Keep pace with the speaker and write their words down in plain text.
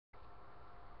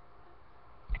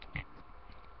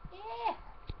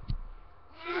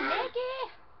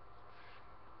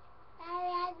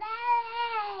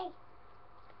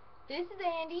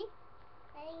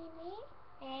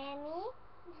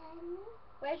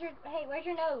where's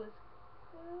your nose?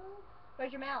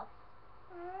 Where's your mouth?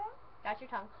 That's your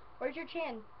tongue. Where's your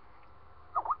chin?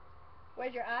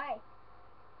 Where's your eye?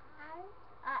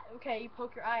 Okay, you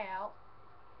poke your eye out.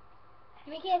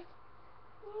 Give me a kiss.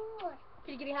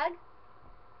 Can you give me a hug?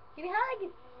 Give me a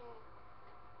hug.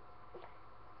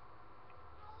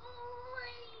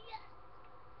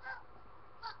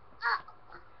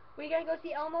 We gonna go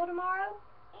see Elmo tomorrow?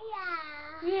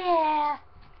 Yeah. Yeah.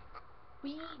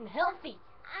 We eating healthy.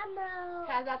 Elmo.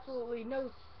 Has absolutely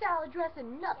no salad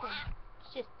dressing, nothing.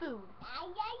 It's just food.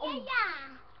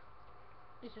 Yeah.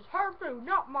 This is her food,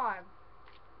 not mine.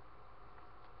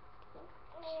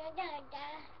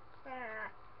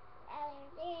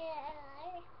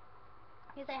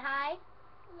 You say hi?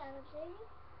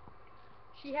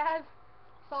 She has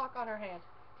sock on her hand.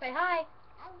 Say hi.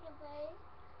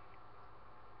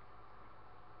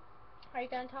 Are you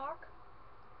gonna talk?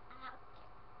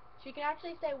 She can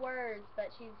actually say words,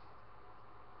 but she's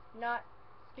not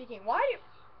speaking. Why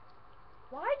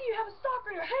do you have a sock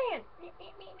on your hand?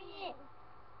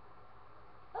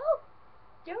 Oh,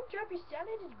 don't drop your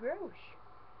salad. It's gross.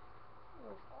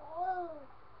 Oh.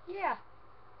 Yeah.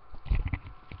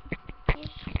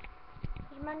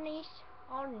 Here's my niece,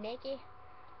 all naked.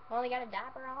 Only got a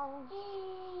diaper on.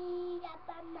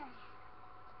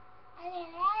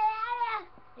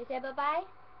 You say bye-bye?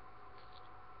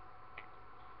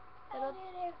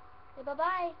 Say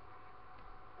bye-bye.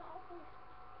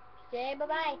 Say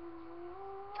bye-bye.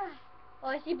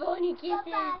 Oh, she blowing you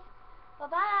kisses.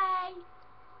 Bye-bye.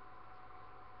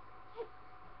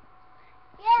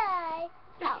 Yay.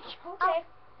 Okay.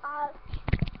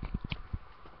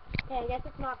 Okay, I guess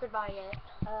it's not goodbye yet.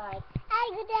 Alright.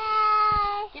 Hi, good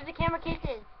day. Give the camera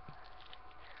kisses.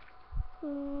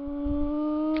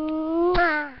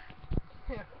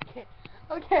 Okay.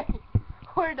 Okay.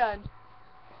 We're done.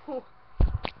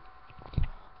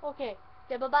 Okay.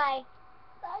 Say bye-bye.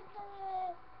 Bye.